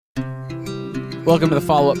Welcome to the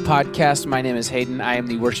Follow Up Podcast. My name is Hayden. I am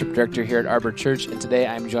the worship director here at Arbor Church, and today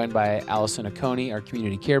I'm joined by Allison Oconee, our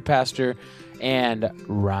community care pastor, and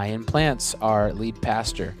Ryan Plants, our lead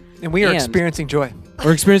pastor. And we are experiencing joy.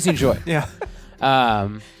 We're experiencing joy. Yeah.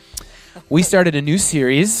 We started a new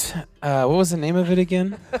series. What was the name of it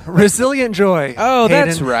again? Resilient Joy. Oh, Hayden.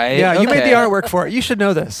 that's right. Yeah, you made Okay. the artwork for it. You should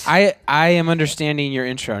know this. I am understanding your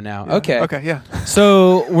intro now. Yeah. Okay. Okay, yeah.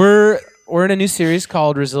 So we're in a new series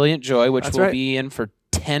called Resilient Joy, which That's will right. be in for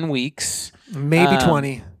 10 weeks. Maybe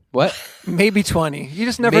 20. What? Maybe 20. You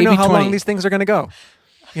just never Maybe know how 20. long these things are going to go.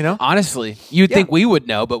 You know? Honestly, you'd Yeah. think we would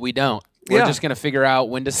know, but we don't. We're Yeah. just going to figure out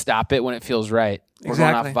when to stop it when it feels right. We're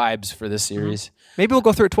Exactly. going off vibes for this series. Maybe we'll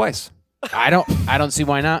go through it twice. I don't see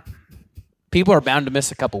why not. People are bound to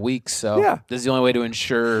miss a couple weeks, so Yeah. this is the only way to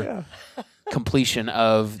ensure Yeah. completion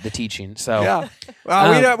of the teaching. So Yeah.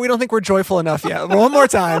 Well, we don't think we're joyful enough yet. One more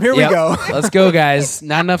time. Here Yep. we go. Let's go, guys.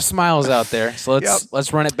 Not enough smiles out there, so Yep.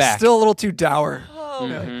 let's run it back. Still a little too dour. Oh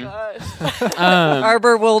Mhm. my gosh. Um,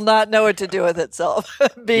 Arbor will not know what to do with itself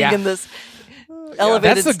being Yeah. in this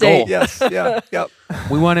elevated That's the state. goal. Yes. Yeah. Yep.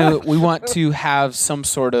 we want to have some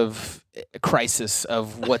sort of crisis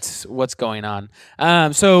of what's going on.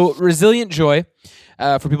 So Resilient Joy,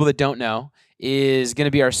 for people that don't know, is going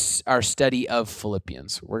to be our study of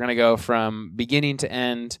Philippians. We're going to go from beginning to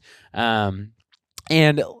end. And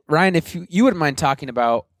Ryan, if you wouldn't mind talking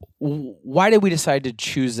about why did we decide to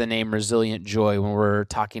choose the name Resilient Joy when we're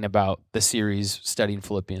talking about the series studying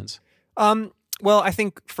Philippians? Well, I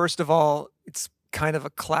think, first of all, it's kind of a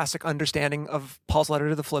classic understanding of Paul's letter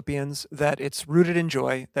to the Philippians, that it's rooted in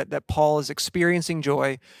joy, that Paul is experiencing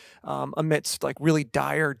joy amidst like really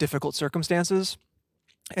dire, difficult circumstances.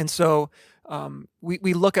 And so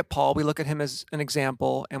we look at Paul, we look at him as an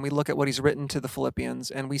example, and we look at what he's written to the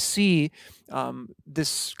Philippians, and we see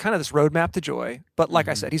this roadmap to joy. But like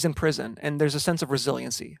I said, he's in prison, and there's a sense of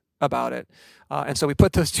resiliency about it. And so we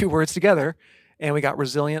put those two words together, and we got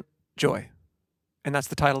Resilient Joy. And that's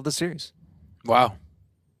the title of the series. Wow.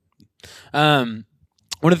 One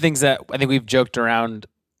of the things that I think we've joked around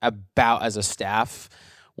about as a staff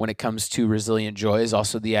when it comes to resilient joy is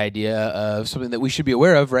also the idea of something that we should be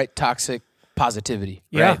aware of, right? Toxic positivity,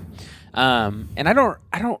 Yeah. right? And I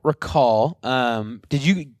don't recall. Did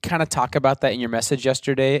you kind of talk about that in your message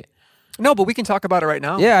yesterday? No, but we can talk about it right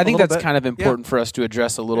now. Yeah, I a think little that's bit. kind of important for us to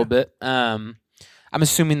address a little bit. I'm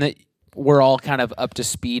assuming that we're all kind of up to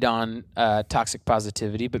speed on toxic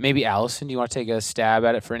positivity, but maybe Allison, do you want to take a stab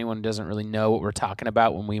at it for anyone who doesn't really know what we're talking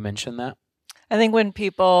about when we mention that? I think when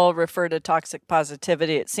people refer to toxic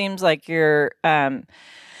positivity, it seems like you're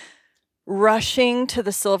rushing to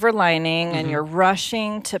the silver lining and you're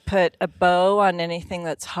rushing to put a bow on anything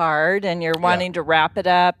that's hard, and you're wanting to wrap it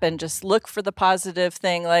up and just look for the positive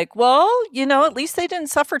thing. Like, well, at least they didn't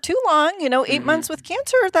suffer too long. 8 months with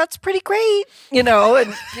cancer, that's pretty great.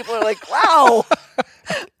 And people are like, wow,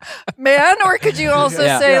 man. Or could you also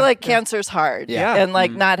Yeah. say, Yeah. like, cancer's hard, Yeah. and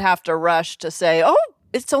like not have to rush to say, oh,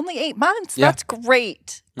 it's only 8 months. Yeah. That's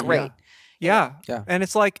great. Great. Yeah. Yeah. And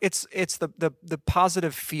it's like it's the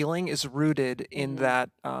positive feeling is rooted in that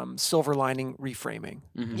silver lining reframing.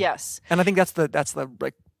 Yes. And I think that's the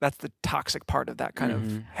toxic part of that kind of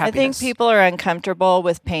happiness. I think people are uncomfortable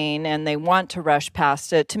with pain and they want to rush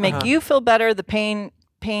past it to make you feel better, the pain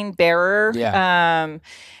bearer. Yeah.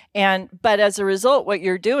 But as a result, what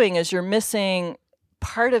you're doing is you're missing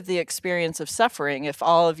part of the experience of suffering. If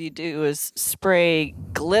all of you do is spray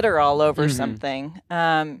glitter all over something,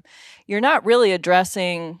 you're not really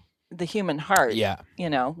addressing the human heart. Yeah.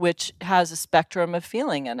 Which has a spectrum of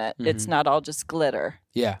feeling in it. It's not all just glitter.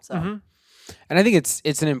 Yeah. So. And I think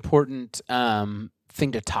it's an important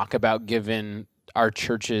thing to talk about given our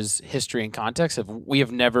church's history and context. We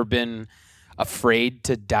have never been afraid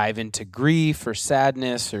to dive into grief or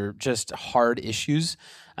sadness or just hard issues.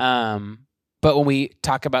 But when we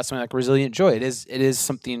talk about something like resilient joy, it is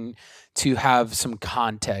something to have some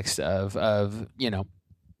context of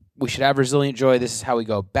we should have resilient joy. This is how we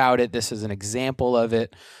go about it. This is an example of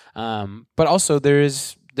it. But also there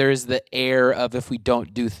is the air of if we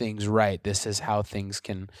don't do things right, this is how things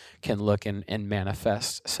can look and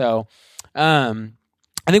manifest. So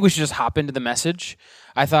I think we should just hop into the message.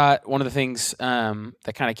 I thought one of the things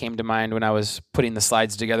that kind of came to mind when I was putting the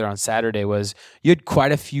slides together on Saturday was you had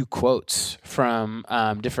quite a few quotes from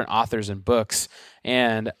different authors and books.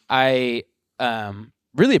 And I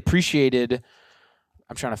really appreciated,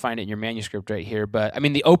 I'm trying to find it in your manuscript right here, but I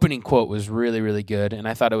mean, the opening quote was really, really good. And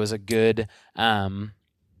I thought it was a good, I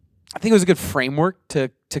think it was a good framework to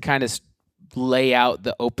kind of lay out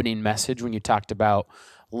the opening message when you talked about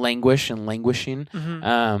languish and languishing.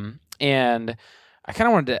 And I kind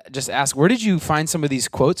of wanted to just ask, where did you find some of these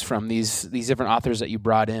quotes from, these different authors that you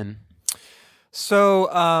brought in? So,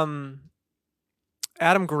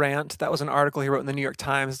 Adam Grant, that was an article he wrote in the New York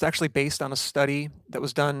Times. It's actually based on a study that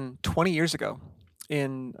was done 20 years ago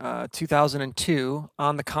in 2002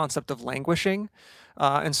 on the concept of languishing.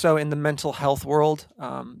 And so in the mental health world,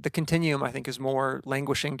 the continuum, I think, is more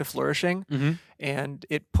languishing to flourishing. Mm-hmm. And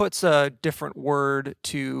it puts a different word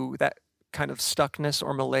to that kind of stuckness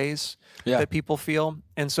or malaise that people feel.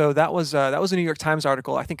 And so that was a New York Times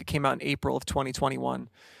article. I think it came out in April of 2021.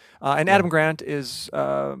 And Adam Grant is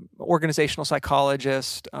organizational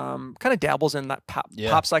psychologist, kind of dabbles in that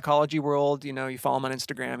pop psychology world. You know, you follow him on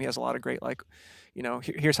Instagram. He has a lot of great,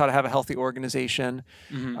 here's how to have a healthy organization.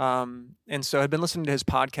 Mm-hmm. And so I'd been listening to his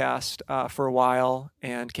podcast for a while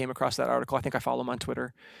and came across that article. I think I follow him on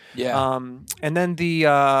Twitter. Yeah. And then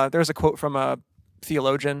there's a quote from a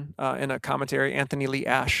theologian in a commentary, Anthony Lee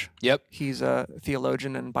Ash. Yep. He's a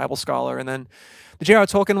theologian and Bible scholar. And then the J.R.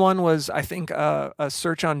 Tolkien one was, I think, a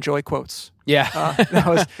search on joy quotes. Yeah.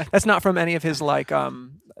 That's not from any of his Lord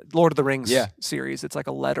of the Rings series. It's like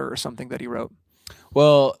a letter or something that he wrote.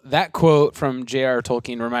 Well, that quote from J.R.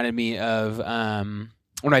 Tolkien reminded me of one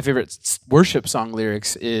of my favorite worship song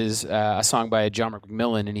lyrics is a song by John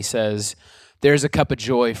McMillan, and he says, "There's a cup of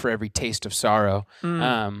joy for every taste of sorrow."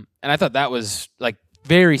 And I thought that was like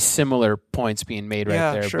very similar points being made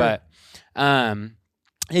right there. Sure. But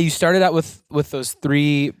you started out with those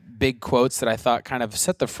three big quotes that I thought kind of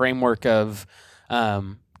set the framework of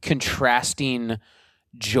contrasting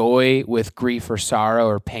joy with grief or sorrow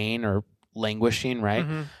or pain or languishing, right?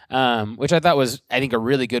 Mm-hmm. Which I thought was, I think, a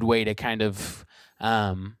really good way to kind of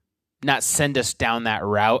not send us down that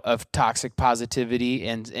route of toxic positivity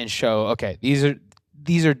and show, okay, these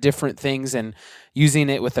are different things, and using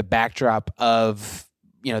it with a backdrop of,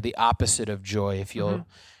 you know, the opposite of joy, if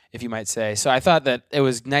you might say. So I thought that it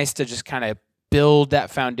was nice to just kind of build that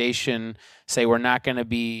foundation, say we're not going to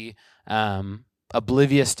be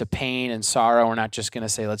oblivious to pain and sorrow. We're not just going to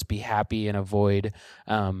say, let's be happy and avoid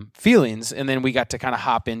feelings. And then we got to kind of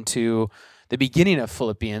hop into the beginning of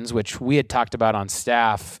Philippians, which we had talked about on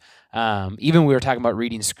staff. Even we were talking about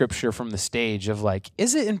reading scripture from the stage of like,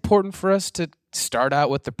 is it important for us to start out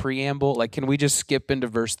with the preamble? Like, can we just skip into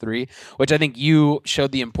verse 3? Which I think you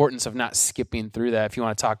showed the importance of not skipping through that. If you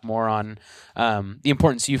want to talk more on the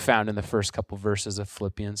importance you found in the first couple verses of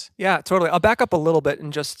Philippians. Yeah, totally. I'll back up a little bit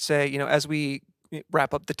and just say, you know, as we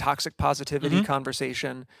wrap up the toxic positivity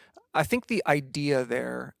conversation, I think the idea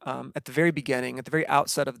there at the very beginning, at the very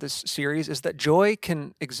outset of this series, is that joy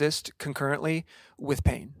can exist concurrently with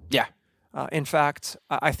pain. Yeah. In fact,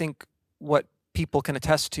 I think what people can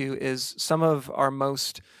attest to is some of our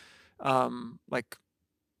most, some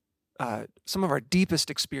of our deepest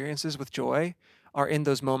experiences with joy are in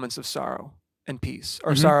those moments of sorrow and peace,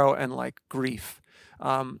 or sorrow and like grief.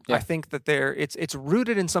 I think that it's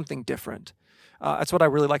rooted in something different. That's what I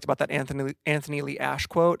really liked about that Anthony Lee Ash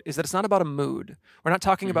quote, is that it's not about a mood. We're not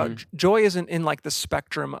talking about joy isn't in like the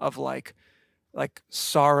spectrum of like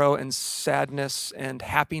sorrow and sadness and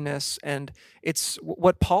happiness. And it's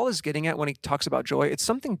what Paul is getting at when he talks about joy. It's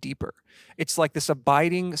something deeper. It's like this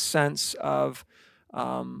abiding sense of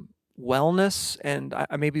wellness, and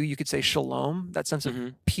maybe you could say shalom, that sense of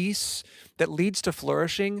peace that leads to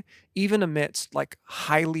flourishing even amidst like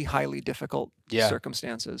highly, highly difficult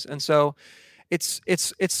circumstances. And so it's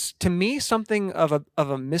to me something of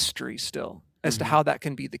a mystery still as to how that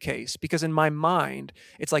can be the case, because in my mind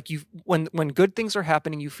it's like when good things are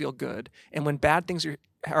happening you feel good, and when bad things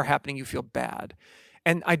are happening you feel bad.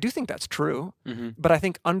 And I do think that's true, but I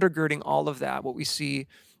think undergirding all of that, what we see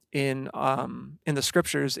in the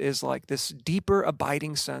scriptures is like this deeper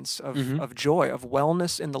abiding sense of joy, of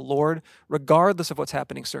wellness in the Lord, regardless of what's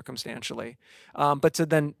happening circumstantially. But to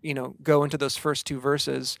then, go into those first two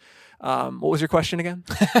verses. What was your question again?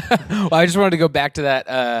 Well, I just wanted to go back to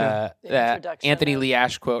that Anthony Lee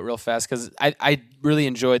Ash quote real fast, because I really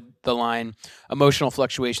enjoyed the line, "Emotional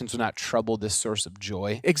fluctuations will not trouble this source of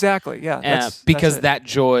joy." Exactly, yeah. Because that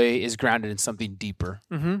joy is grounded in something deeper.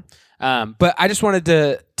 But I just wanted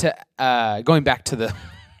to going back to the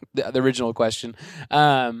original question.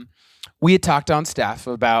 We had talked on staff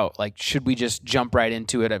about like, should we just jump right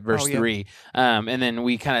into it at verse 3? And then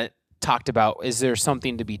we kind of talked about, is there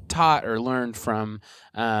something to be taught or learned from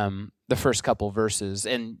the first couple verses?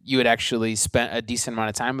 And you had actually spent a decent amount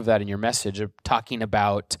of time of that in your message of talking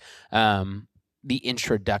about the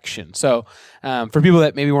introduction. So for people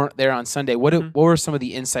that maybe weren't there on Sunday, what were some of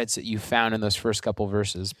the insights that you found in those first couple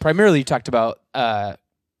verses? Primarily, you talked about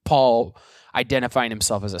Paul identifying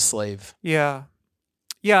himself as a slave. Yeah.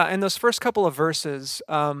 In those first couple of verses,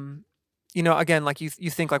 again, like you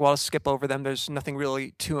think like, well, I'll skip over them. There's nothing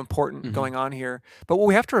really too important Mhm. going on here. But what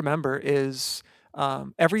we have to remember is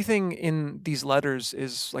everything in these letters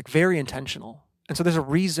is like very intentional. And so there's a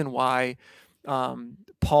reason why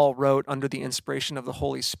Paul wrote under the inspiration of the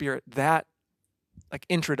Holy Spirit that like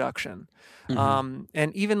introduction. Mhm.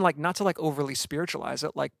 And even like not to like overly spiritualize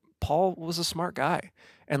it, like Paul was a smart guy.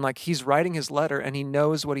 And like he's writing his letter and he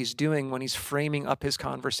knows what he's doing when he's framing up his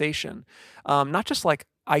conversation. Not just like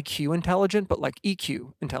IQ intelligent, but like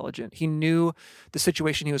EQ intelligent. He knew the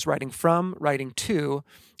situation he was writing from, writing to.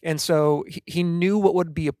 And so he knew what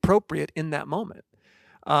would be appropriate in that moment.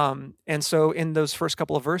 And so in those first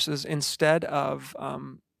couple of verses, instead of,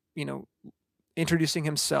 introducing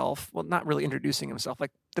himself, well, not really introducing himself,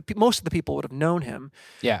 like most of the people would have known him,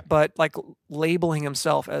 Yeah. but like labeling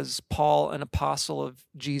himself as Paul, an apostle of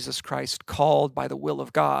Jesus Christ, called by the will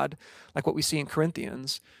of God, like what we see in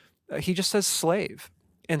Corinthians, he just says slave.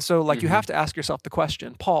 And so like you have to ask yourself the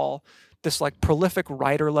question, Paul, this like prolific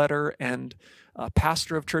writer letter and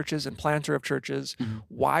pastor of churches and planter of churches,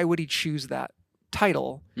 why would he choose that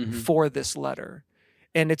title for this letter?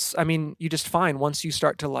 And you just find once you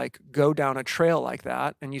start to like go down a trail like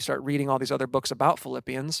that and you start reading all these other books about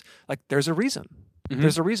Philippians, like there's a reason.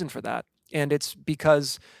 There's a reason for that. And it's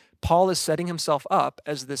because Paul is setting himself up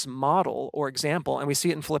as this model or example. And we see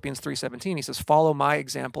it in Philippians 3:17. He says, follow my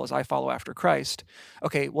example as I follow after Christ.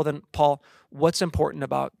 Okay, well then, Paul, what's important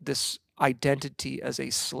about this identity as a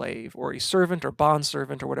slave or a servant or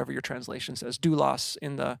bondservant or whatever your translation says, doulos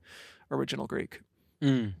in the original Greek?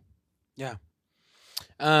 Yeah.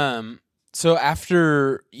 So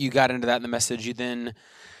after you got into that in the message, you then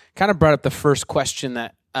kind of brought up the first question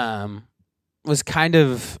that was kind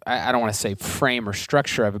of, I don't want to say frame or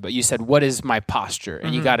structure of it, but you said, what is my posture?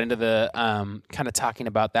 And you got into the kind of talking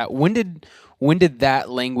about that. When did that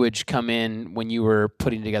language come in when you were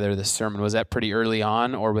putting together the sermon? Was that pretty early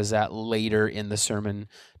on, or was that later in the sermon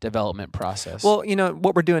development process? Well,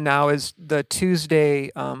 what we're doing now is the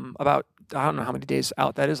Tuesday, about, I don't know how many days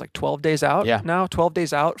out that is, like 12 days out now, 12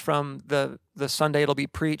 days out from the Sunday it'll be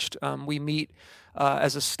preached. We meet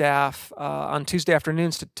as a staff on Tuesday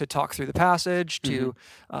afternoons to talk through the passage, to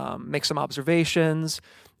make some observations.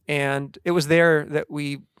 And it was there that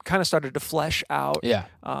we kind of started to flesh out,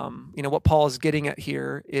 what Paul is getting at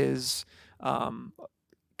here is kind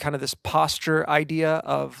of this posture idea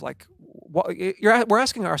of like, we're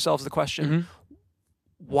asking ourselves the question,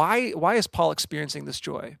 why is Paul experiencing this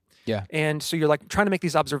joy? Yeah. And so you're like trying to make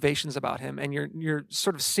these observations about him, and you're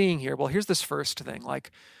sort of seeing here, well, here's this first thing,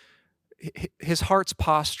 like his heart's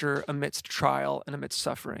posture amidst trial and amidst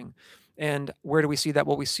suffering. And where do we see that?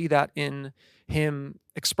 Well, we see that in him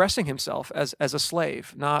expressing himself as a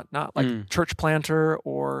slave, not like church planter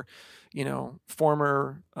or,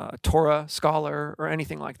 former Torah scholar or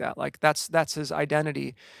anything like that. Like that's his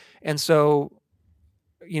identity. And so,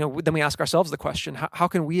 then we ask ourselves the question, how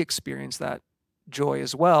can we experience that joy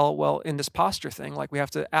as well? Well, in this posture thing, like we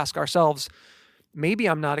have to ask ourselves, maybe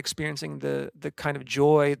I'm not experiencing the kind of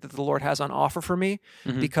joy that the Lord has on offer for me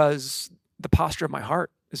because the posture of my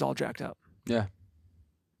heart is all jacked up. Yeah.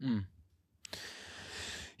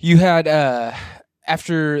 You had,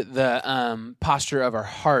 after the posture of our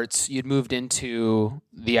hearts, you'd moved into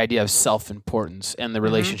the idea of self-importance and the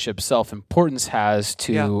relationship self-importance has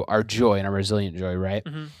to our joy and our resilient joy, right?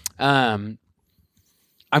 I'm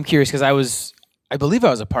curious because I believe I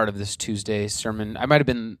was a part of this Tuesday sermon. I might have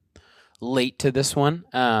been late to this one,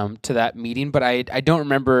 to that meeting, but I don't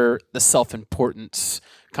remember the self-importance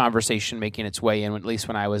conversation making its way in, at least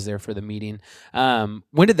when I was there for the meeting.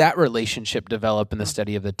 When did that relationship develop in the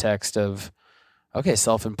study of the text of, okay,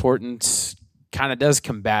 self-importance kind of does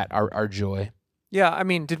combat our joy? Yeah,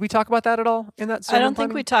 did we talk about that at all in that sermon? I don't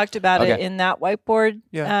think we talked about it in that whiteboard.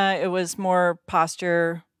 Yeah. It was more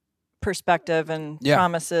posture, perspective, and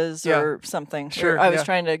promises or something. Sure. I was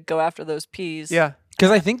trying to go after those P's. Yeah.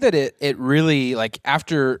 Because I think that it really, like,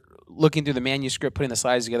 after looking through the manuscript, putting the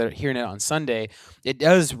slides together, hearing it on Sunday, it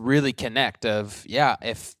does really connect of,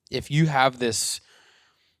 if you have this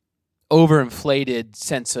overinflated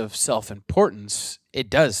sense of self-importance, it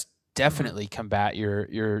does definitely combat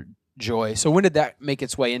your joy. So when did that make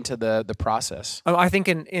its way into the process? I think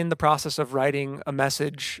in the process of writing a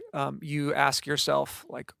message, you ask yourself,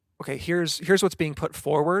 like, okay, here's what's being put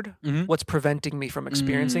forward. What's preventing me from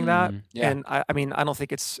experiencing that? Yeah. And I don't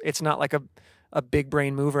think it's not like a big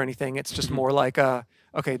brain move or anything. It's just more like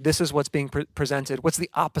okay, this is what's being presented. What's the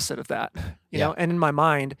opposite of that? You know? And in my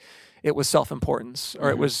mind, it was self-importance, or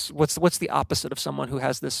it was what's the opposite of someone who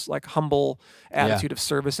has this like humble attitude of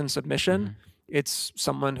service and submission? it's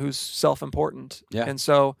someone who's self-important. Yeah. And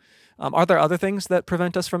so, are there other things that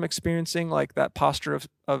prevent us from experiencing like that posture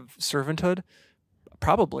of servanthood?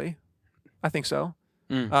 Probably. I think so.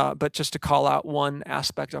 But just to call out one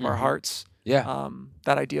aspect of our hearts, Yeah.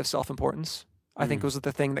 that idea of self-importance, I think was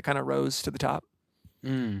the thing that kind of rose to the top.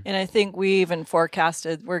 And I think we even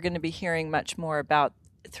forecasted we're going to be hearing much more about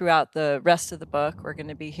throughout the rest of the book. We're going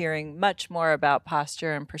to be hearing much more about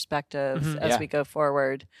posture and perspective as we go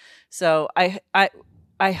forward. So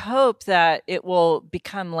I hope that it will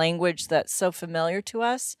become language that's so familiar to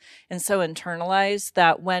us and so internalized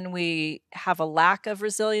that when we have a lack of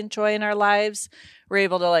resilient joy in our lives, we're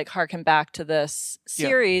able to like harken back to this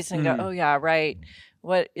series and go, oh yeah, right.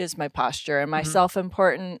 What is my posture? Am I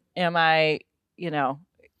self-important? Am I,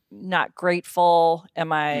 not grateful?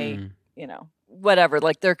 Am I, whatever?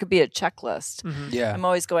 Like there could be a checklist. Yeah. I'm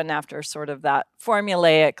always going after sort of that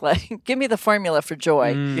formulaic, like give me the formula for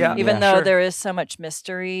joy. Even though sure. there is so much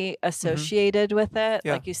mystery associated with it,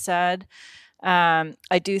 like you said.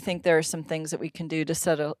 I do think there are some things that we can do to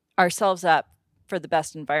set ourselves up for the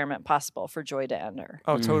best environment possible for joy to enter.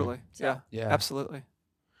 Oh, totally. So- Yeah, absolutely.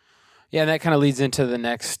 Yeah, and that kind of leads into the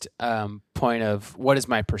next point of what is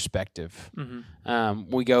my perspective.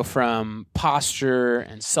 We go from posture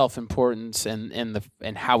and self-importance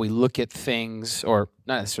and how we look at things, or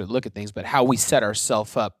not necessarily look at things, but how we set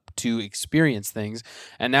ourselves up to experience things.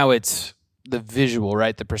 And now it's the visual,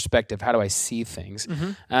 right? The perspective. How do I see things?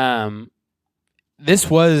 This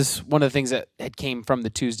was one of the things that had came from the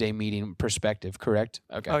Tuesday meeting perspective, correct?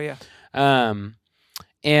 Okay. Oh yeah.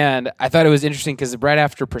 And I thought it was interesting because right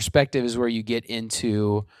after perspective is where you get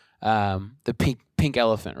into the pink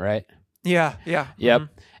elephant, right? Yeah. Yep.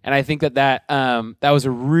 And I think that was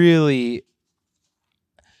a really,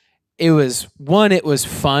 it was fun. It was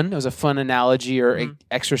a fun analogy or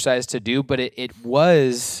exercise to do, but it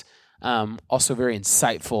was also very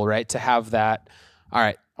insightful, right? To have that. All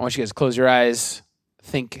right, I want you guys to close your eyes.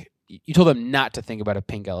 Think. You told them not to think about a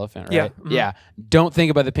pink elephant, right? Yeah. Don't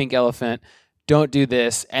think about the pink elephant. Don't do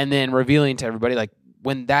this. And then revealing to everybody, like,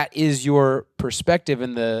 when that is your perspective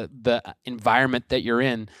in the environment that you're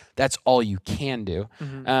in, that's all you can do.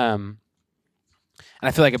 And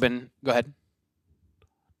I feel like go ahead.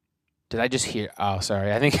 Did I just hear? Oh,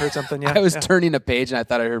 sorry. I think I heard something. Yeah. I was turning a page and I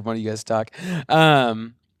thought I heard one of you guys talk.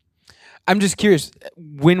 I'm just curious,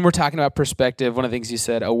 when we're talking about perspective, one of the things you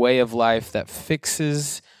said, a way of life that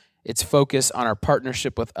fixes its focus on our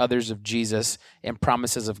partnership with others of Jesus and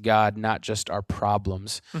promises of God, not just our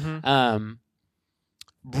problems.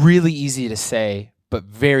 Really easy to say, but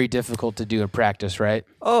very difficult to do in practice, right?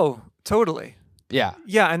 Oh, totally. Yeah.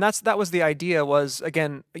 Yeah, and that was the idea was,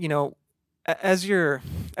 again, as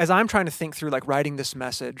I'm trying to think through like writing this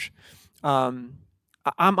message, I'm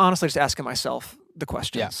honestly just asking myself the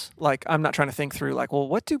questions. Like, I'm not trying to think through like, well,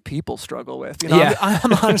 what do people struggle with?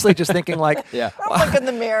 I'm honestly just thinking like, Look in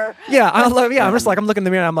the mirror. I'm just like, I'm looking in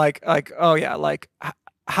the mirror and I'm like, oh yeah, like,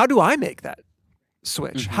 how do I make that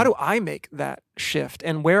switch? How do I make that shift?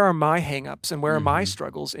 And where are my hangups and where are my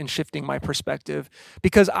struggles in shifting my perspective?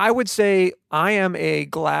 Because I would say I am a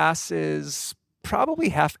glass is probably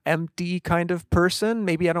half empty kind of person.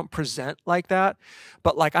 Maybe I don't present like that,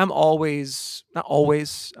 but like I'm always, not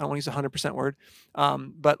always, I don't want to use 100% word,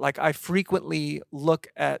 but like I frequently look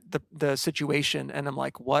at the situation and I'm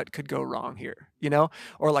like, what could go wrong here?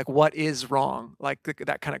 Or like, what is wrong? Like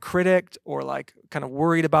that kind of critic or like kind of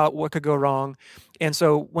worried about what could go wrong. And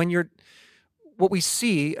so what we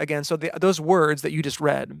see again, so those words that you just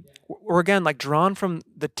read were again, like drawn from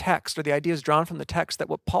the text, or the idea is drawn from the text, that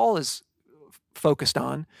what Paul is focused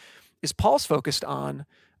on is Paul's focused on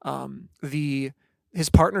his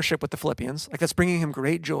partnership with the Philippians, like that's bringing him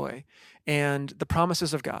great joy, and the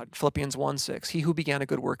promises of God. Philippians 1:6, he who began a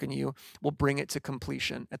good work in you will bring it to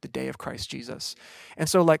completion at the day of Christ Jesus. And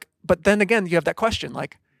so like, but then again, you have that question,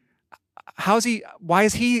 like, why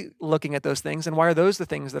is he looking at those things, and why are those the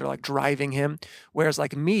things that are like driving him? Whereas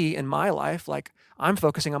like me in my life, like I'm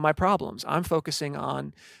focusing on my problems. I'm focusing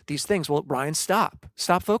on these things. Well, Ryan, stop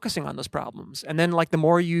focusing on those problems. And then like the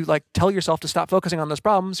more you like tell yourself to stop focusing on those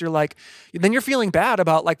problems, you're like, then you're feeling bad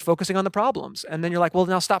about like focusing on the problems. And then you're like, well,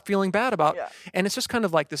 now stop feeling bad about, and it's just kind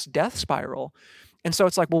of like this death spiral. And so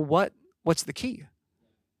it's like, well, what's the key?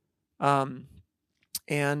 And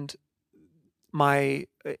my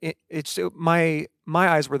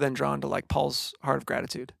eyes were then drawn to like Paul's heart of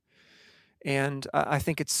gratitude. And I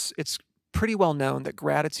think it's pretty well known that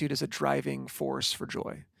gratitude is a driving force for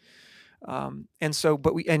joy. And so,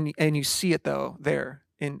 but you see it though there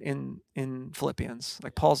in Philippians.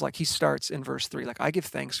 Like Paul's like, he starts in verse 3, like, I give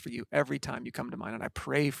thanks for you every time you come to mind, and I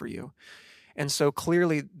pray for you. And so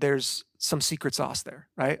clearly there's some secret sauce there,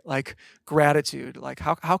 right? Like gratitude, like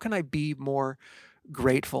how can I be more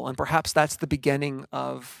grateful? And perhaps that's the beginning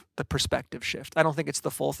of the perspective shift. I don't think it's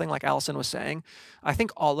the full thing, like Allison was saying. I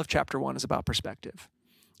think all of chapter 1 is about perspective.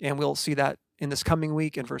 And we'll see that in this coming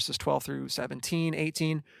week in verses 12 through 17,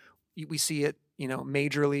 18. We see it,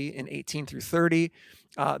 majorly in 18 through 30.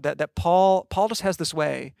 That Paul just has this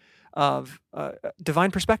way of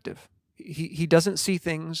divine perspective. He doesn't see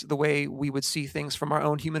things the way we would see things from our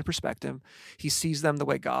own human perspective. He sees them the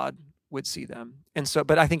way God would see them. And so,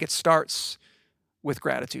 but I think it starts with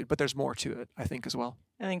gratitude, but there's more to it, I think, as well.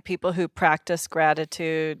 I think people who practice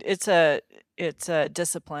gratitude, it's a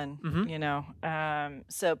discipline,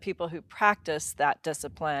 so people who practice that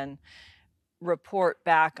discipline report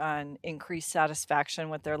back on increased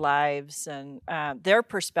satisfaction with their lives, and their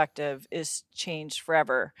perspective is changed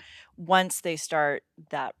forever once they start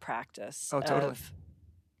that practice. Oh, totally.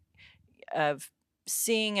 Of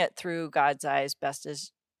seeing it through God's eyes best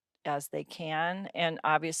as they can. And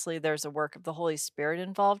obviously there's a work of the Holy Spirit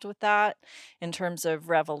involved with that in terms of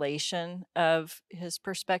revelation of his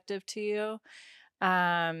perspective to you.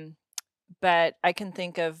 But I can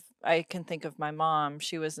think of my mom.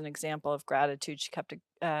 She was an example of gratitude. She kept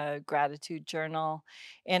a gratitude journal,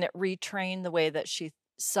 and it retrained the way that she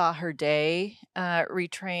saw her day,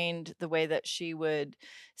 retrained the way that she would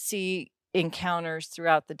see encounters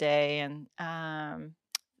throughout the day, and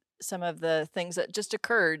some of the things that just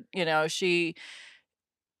occurred. She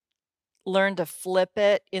learned to flip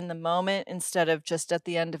it in the moment instead of just at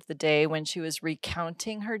the end of the day when she was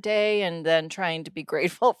recounting her day and then trying to be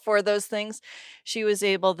grateful for those things. She was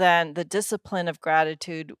able then, the discipline of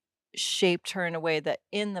gratitude shaped her in a way that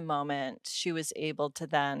in the moment she was able to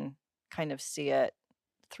then kind of see it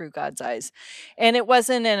through God's eyes. And it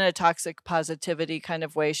wasn't in a toxic positivity kind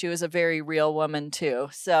of way. She was a very real woman too.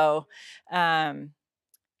 So,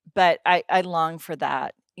 but I long for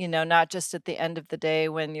that, not just at the end of the day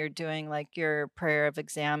when you're doing like your prayer of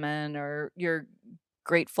examine or your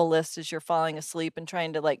grateful list as you're falling asleep and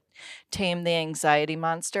trying to like tame the anxiety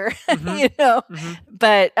monster,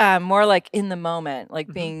 but more like in the moment,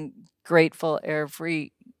 like being grateful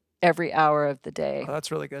every hour of the day. Oh,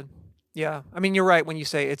 that's really good. Yeah. I mean, you're right when you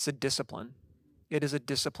say it's a discipline. It is a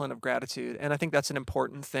discipline of gratitude. And I think that's an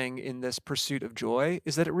important thing in this pursuit of joy,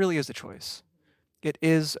 is that it really is a choice. It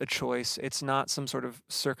is a choice. It's not some sort of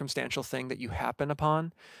circumstantial thing that you happen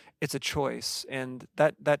upon. It's a choice, and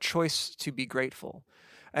that choice to be grateful.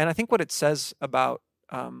 And I think what it says about,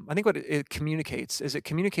 I think what it communicates is it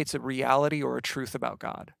communicates a reality or a truth about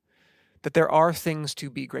God, that there are things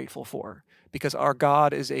to be grateful for, because our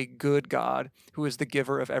God is a good God who is the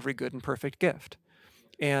giver of every good and perfect gift.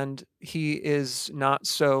 And he is not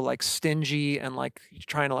so like stingy and like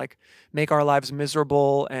trying to like make our lives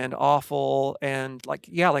miserable and awful. And like,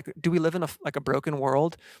 do we live in a broken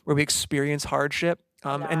world where we experience hardship?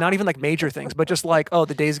 And not even like major things, but just like, oh,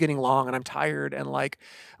 the day's getting long and I'm tired. And like,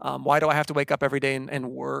 why do I have to wake up every day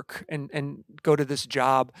and work and go to this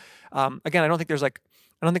job? Again, I don't think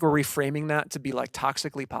we're reframing that to be like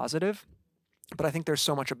toxically positive. But I think there's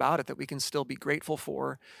so much about it that we can still be grateful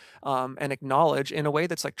for and acknowledge in a way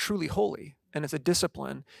that's like truly holy. And it's a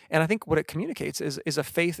discipline. And I think what it communicates is a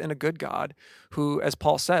faith in a good God who, as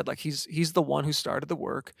Paul said, like he's the one who started the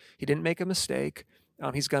work. He didn't make a mistake.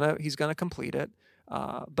 He's gonna complete it.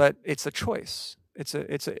 But it's a choice. It's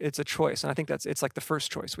a choice. And I think it's like the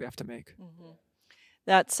first choice we have to make. Mm-hmm.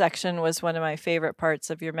 That section was one of my favorite parts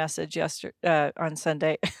of your message yesterday on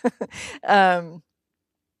Sunday.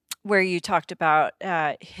 Where you talked about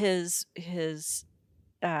his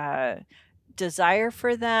desire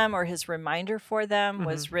for them, or his reminder for them,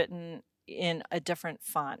 was written in a different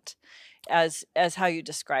font, as how you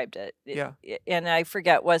described it. Yeah. And I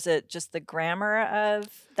forget, was it just the grammar of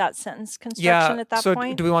that sentence construction at that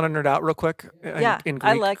point? So do we want to nerd out real quick in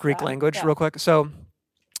Greek language real quick? So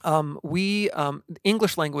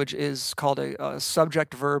English language is called a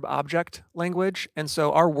subject, verb, object language. And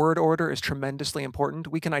so our word order is tremendously important.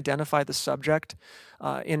 We can identify the subject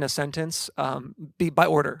in a sentence by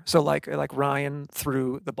order. So like Ryan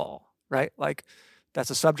threw the ball, right? Like that's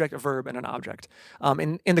a subject, a verb, and an object.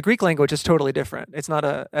 In the Greek language, it's totally different. It's not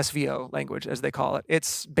a SVO language, as they call it.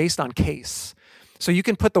 It's based on case. So you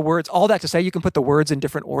can put the words, all that to say, you can put the words in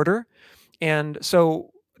different order. And so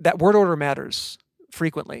that word order matters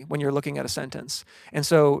frequently when you're looking at a sentence. And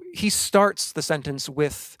so he starts the sentence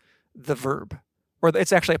with the verb, or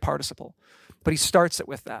it's actually a participle, but he starts it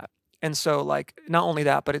with that. And so like, not only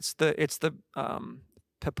that, but it's the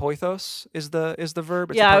pepoithos is the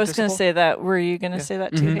verb. It's a Yeah, I was going to participle. say that. Were you going to say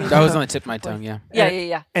that too? Mhm. Hayden? That was on the tip of my tongue. Yeah.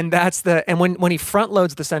 Yeah. And that's and when he front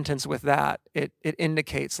loads the sentence with that, it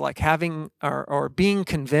indicates like having or being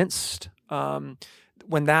convinced.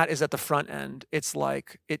 When that is at the front end, it's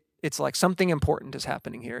like something important is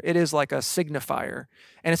happening here. It is like a signifier,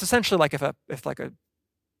 and it's essentially like if a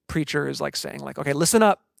preacher is like saying like, okay, listen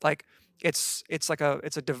up, like it's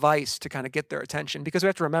a device to kind of get their attention, because we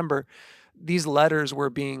have to remember these letters were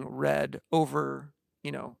being read over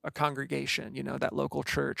a congregation, that local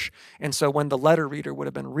church. And so when the letter reader would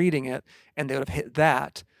have been reading it and they would have hit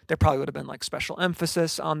that, there probably would have been like special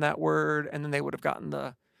emphasis on that word, and then they would have gotten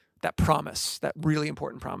that promise, that really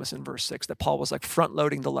important promise in verse 6 that Paul was like front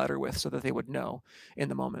loading the letter with, so that they would know in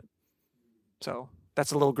the moment. So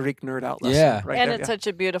that's a little Greek nerd out lesson. Yeah. Right And there. it's such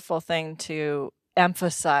a beautiful thing to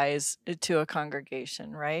emphasize to a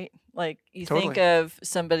congregation, right? Like you think Totally. of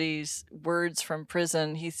somebody's words from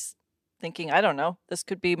prison, he's thinking, I don't know, this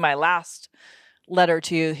could be my last letter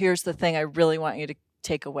to you. Here's the thing I really want you to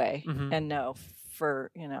take away Mhm. and know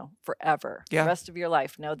for, forever. Yeah. The rest of your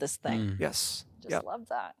life, know this thing. Mm. Yes. Just Yeah. love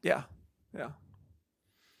that. Yeah.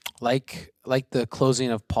 Like the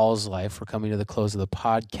closing of Paul's life, we're coming to the close of the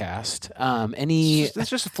podcast. It's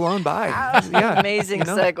just flown by. Wow, Yeah. amazing you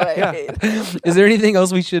know? segue. Yeah. Is there anything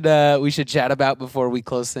else we should chat about before we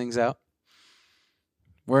close things out?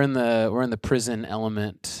 We're in the prison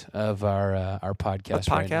element of our podcast.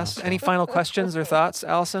 The right now, podcast. so. Any final questions or thoughts,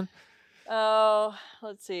 Allison? Oh,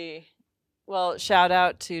 let's see. Well, shout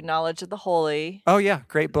out to Knowledge of the Holy. Oh yeah,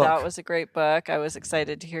 great book. That was a great book. I was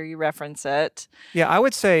excited to hear you reference it. Yeah, I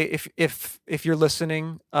would say if you're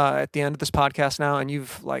listening at the end of this podcast now and you're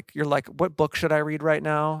like, what book should I read right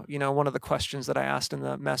now? One of the questions that I asked in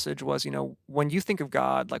the message was, when you think of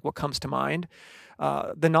God, like what comes to mind?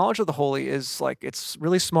 The Knowledge of the Holy is like, it's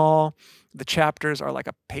really small. The chapters are like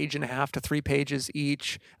a page and a half to 3 pages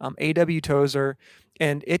each. A.W. Tozer.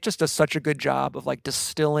 And it just does such a good job of like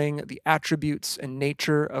distilling the attributes and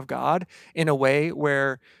nature of God in a way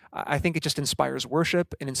where I think it just inspires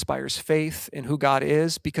worship and inspires faith in who God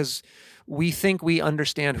is, because we think we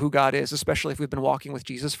understand who God is, especially if we've been walking with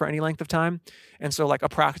Jesus for any length of time. And so like a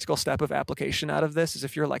practical step of application out of this is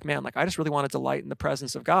if you're like, man, like I just really want to delight in the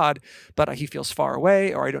presence of God, but he feels far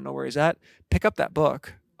away or I don't know where he's at, pick up that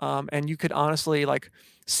book. And you could honestly like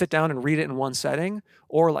sit down and read it in one setting,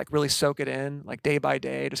 or like really soak it in like day by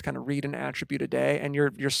day, just kind of read an attribute a day, and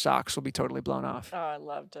your socks will be totally blown off. Oh, I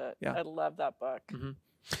loved it. Yeah. I love that book. Mhm.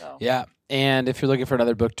 So. Yeah, and if you're looking for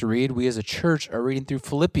another book to read, we as a church are reading through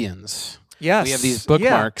Philippians. Yes. We have these Yeah.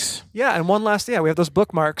 bookmarks. Yeah, and one last, we have those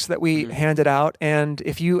bookmarks that we Mhm. handed out. And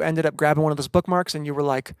if you ended up grabbing one of those bookmarks and you were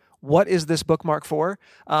like, what is this bookmark for?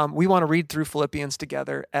 We want to read through Philippians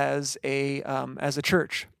together as a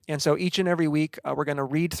church. And so each and every week, we're going to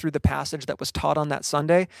read through the passage that was taught on that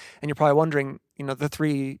Sunday. And you're probably wondering, the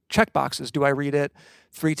 3 check boxes. Do I read it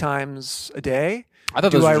 3 times a day? I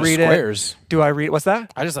thought Do those I were just read it? squares. Do I read, what's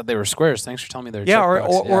that? I just thought they were squares. Thanks for telling me they're Yeah, or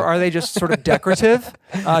checkbox. are they just sort of decorative?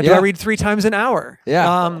 Do I Yeah. read 3 times an hour?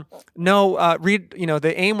 Yeah. No, read,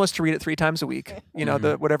 the aim was to read it 3 times a week.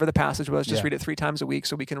 Mhm. Whatever the passage was, just Yeah. read it 3 times a week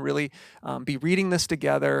so we can really be reading this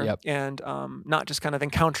together. Yep. And not just kind of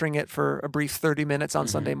encountering it for a brief 30 minutes on Mhm.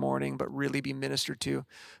 Sunday morning, but really be ministered to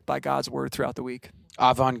by God's word throughout the week.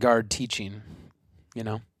 Avant-garde teaching,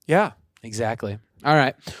 Yeah. Exactly. All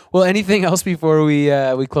right. Well, anything else before we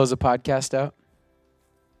close the podcast out?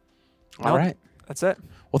 All Nope. right. That's it.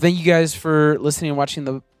 Well, thank you guys for listening and watching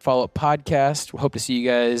the follow-up podcast. We hope to see you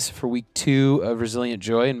guys for week 2 of Resilient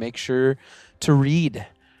Joy, and make sure to read.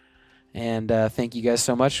 And thank you guys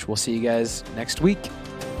so much. We'll see you guys next week.